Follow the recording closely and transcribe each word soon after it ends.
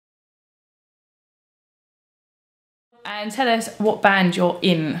And tell us what band you're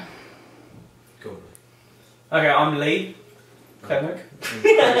in. Go on. Okay, I'm Lee Clemick.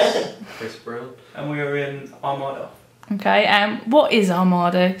 Chris Brown. And we are in Armada. Okay, what is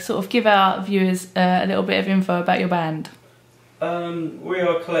Armada? Sort of give our viewers a little bit of info about your band. We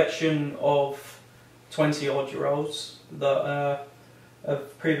are a collection of 20 odd year olds that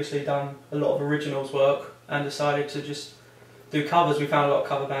have previously done a lot of originals work and decided to just do covers. We found a lot of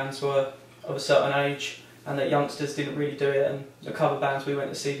cover bands were of a certain age and that youngsters didn't really do it, and the cover bands we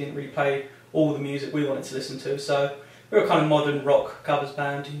went to see didn't really play all the music we wanted to listen to, so we were a kind of modern rock covers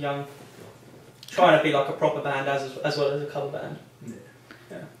band, young, trying to be like a proper band as well as a cover band.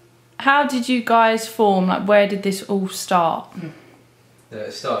 Yeah. How did you guys form? Like, where did this all start?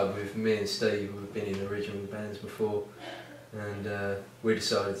 It started with me and Steve, who've been in original bands before, and we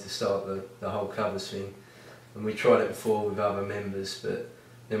decided to start the whole covers thing. And we tried it before with other members, but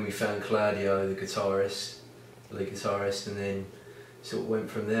then we found Claudio, the guitarist, the lead guitarist, and then sort of went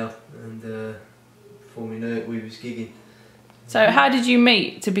from there. And before we knew it, we was gigging. So how did you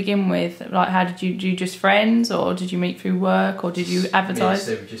meet to begin with? Like, how did you do? Just friends, or did you meet through work, or did you advertise? Me and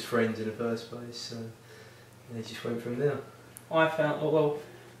Steve were just friends in the first place, so they just went from there. I found,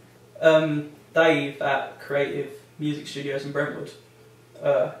 Dave at Creative Music Studios in Brentwood,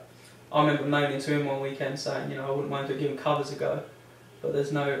 I remember moaning to him one weekend saying, you know, I wouldn't mind giving covers a go, but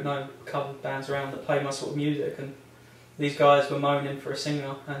there's no cover bands around that play my sort of music, and these guys were moaning for a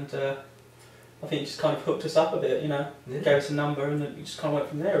singer, and I think it just kind of hooked us up a bit, you know, gave us a number, and it just kind of went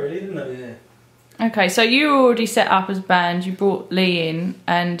from there, really, didn't it? Yeah. Okay, so you were already set up as a band, you brought Lee in,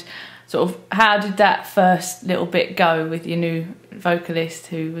 and sort of how did that first little bit go with your new vocalist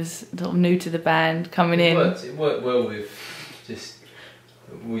who was sort of new to the band coming in? It worked well with just,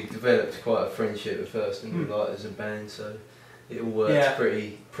 we developed quite a friendship at first, and we liked as a band, so it all worked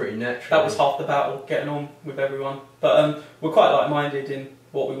pretty naturally. That was half the battle, getting on with everyone. But we're quite like-minded in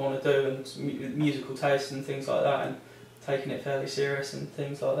what we want to do, and musical taste and things like that, and taking it fairly serious and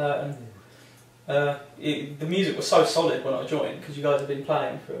things like that. And the music was so solid when I joined, because you guys have been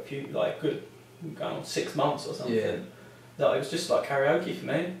playing for a few, like, going on 6 months or something, that it was just like karaoke for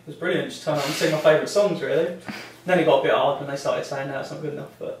me. It was brilliant, just turn on and sing my favourite songs, really. Then it got a bit hard when they started saying no, it's not good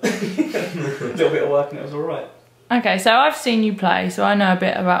enough, but a little bit of work and it was alright. Okay, so I've seen you play, so I know a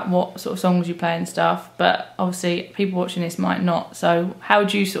bit about what sort of songs you play and stuff, but obviously people watching this might not. So how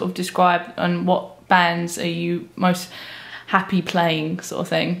would you sort of describe, and what bands are you most happy playing, sort of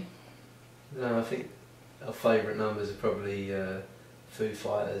thing? No, I think our favourite numbers are probably Foo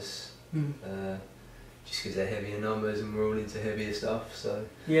Fighters, just because they're heavier numbers and we're all into heavier stuff. So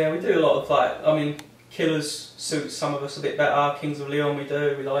yeah, we do a lot of, like, I mean, Killers suits some of us a bit better. Kings of Leon we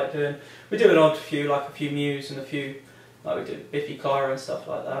like doing. We do an odd few, like a few Muse and a few, like we do Biffy Clyro and stuff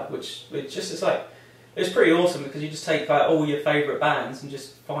like that, which it's like, it's pretty awesome, because you just take like all your favourite bands and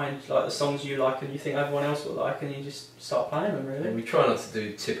just find like the songs you like and you think everyone else will like, and you just start playing them, really. And we try not to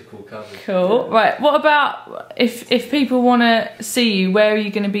do typical covers. Cool. Right, what about if people want to see you, where are you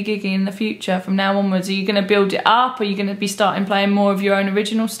going to be gigging in the future from now onwards? Are you going to build it up? Are you going to be starting playing more of your own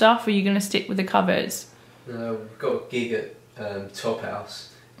original stuff? Or are you going to stick with the covers? No, we've got a gig at Top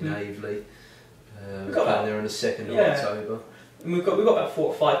House in Aveley. We're got playing there on the 2nd of October. And we've got about 4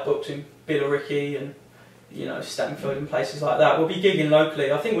 or 5 books in Billericay and, you know, Stansted and places like that. We'll be gigging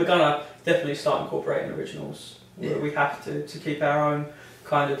locally. I think we're gonna definitely start incorporating originals. Yeah. We have to keep our own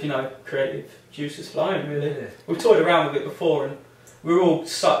kind of, you know, creative juices flowing, really. Yeah. We've toyed around with it before, and we're all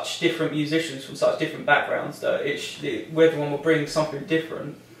such different musicians from such different backgrounds that everyone will bring something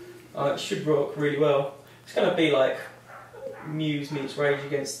different. It should work really well. It's gonna be like Muse meets Rage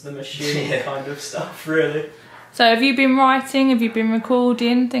Against the Machine kind of stuff, really. So have you been writing, have you been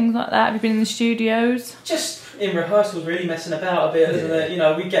recording, things like that? Have you been in the studios? Just in rehearsals, really messing about a bit, isn't it? You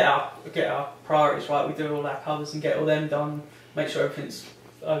know, we get our priorities right, we do all our covers and get all them done, make sure everything's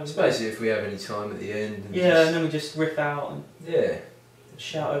over. It's basically if we have any time at the end. And and then we just riff out and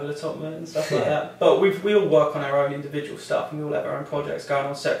shout over the top of it and stuff like that. But we all work on our own individual stuff, and we all have our own projects going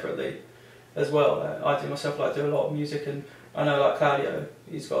on separately as well. I do myself do a lot of music, and I know like Claudio,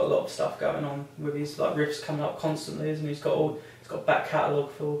 he's got a lot of stuff going on with his like riffs coming up constantly, isn't he? He's got a back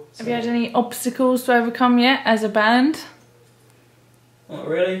catalogue full. Have you had any obstacles to overcome yet as a band? Not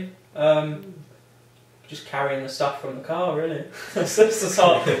really. Just carrying the stuff from the car, really. that's the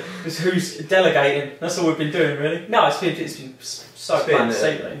hard. It's who's delegating. That's all we've been doing, really. No, it's been so fun.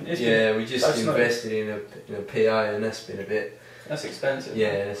 We just invested in a PA, and that's been a bit. That's expensive. Yeah,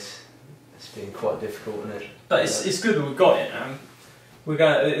 it's been quite difficult, isn't it? But it's good that we've got it now. We're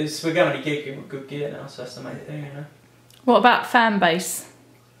going to be gigging with good gear now, so that's the main thing, you know. What about fan base?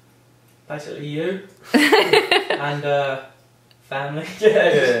 basically you and family.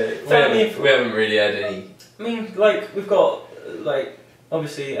 Yeah, family. We haven't really had any. I mean, like we've got like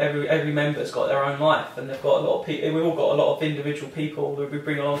obviously every member's got their own life, and they've got a lot of people. We've all got a lot of individual people that we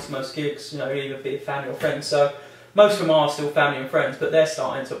bring along to most gigs. You know, either be family or friends. So most of them are still family and friends, but they're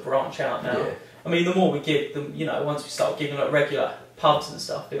starting to branch out now. Yeah. I mean, the more we gig, once we start gigging at regular pubs and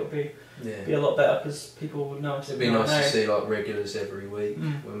stuff, it'll be a lot better because people would know us. It'd be nice to see like regulars every week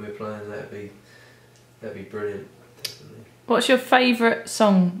when we're playing. That'd be brilliant. Definitely. What's your favourite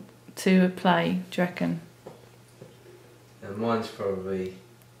song to play, do you reckon? Mine's probably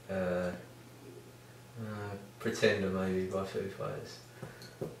Pretender, maybe, by Foo Fighters.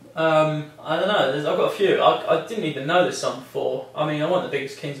 I don't know, I've got a few. I didn't even know this song before. I mean, I wasn't the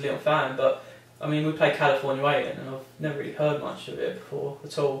biggest Kings of Leon fan, but I mean, we played California Waiting and I've never really heard much of it before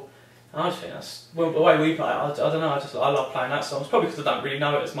at all. And I just think that's, well, the way we play it, I don't know, I love playing that song. It's probably because I don't really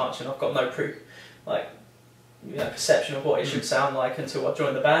know it as much and I've got no perception of what it should sound like until I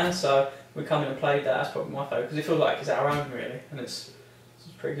joined the band. So we come in and played that, that's probably my favourite because it feels like it's our own really, and it's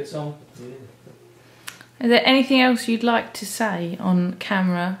a pretty good song. Yeah. Is there anything else you'd like to say on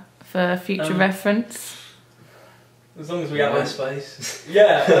camera for future reference? As long as we have MySpace.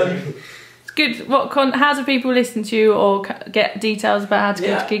 Yeah. Good. How do people listen to you or get details about how to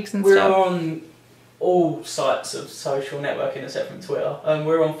go to gigs and stuff? We're on all sites of social networking except from Twitter.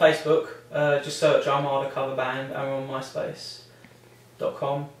 We're on Facebook. Just search Armada Cover Band, and we're on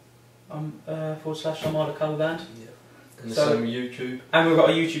MySpace.com /Armada Cover Band. Yeah. And the same YouTube. And we've got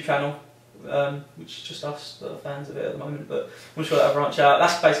a YouTube channel, which is just us that are fans of it at the moment. But I'm sure that'll branch out.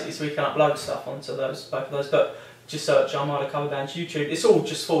 That's basically so we can upload stuff onto both of those. But just search Armada Cover Band's YouTube. It's all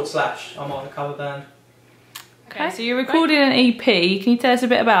just / Armada Cover Band. Okay, so you're recording an EP. Can you tell us a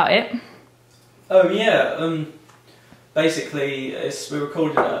bit about it? Oh yeah. Basically, we're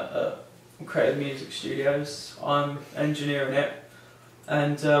recording at Creative Music Studios. I'm engineering it,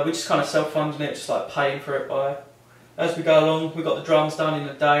 and we're just kind of self-funding it, just like paying for it as we go along. We got the drums done in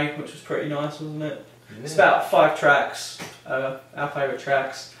a day, which was pretty nice, wasn't it? Yeah. It's about 5 tracks, our favourite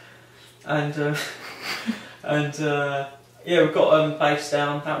tracks, and yeah, we've got bass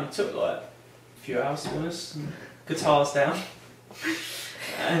down. That only took like a few hours to be honest. And guitars down,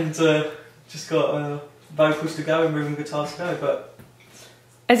 and just got vocals to go and rhythm guitars to go. But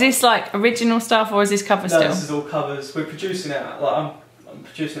is this like original stuff or is this cover still? No, this is all covers. We're producing it. Like I'm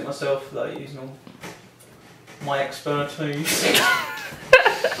producing it myself, like using all my expertise.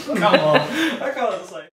 Come on, I can't say.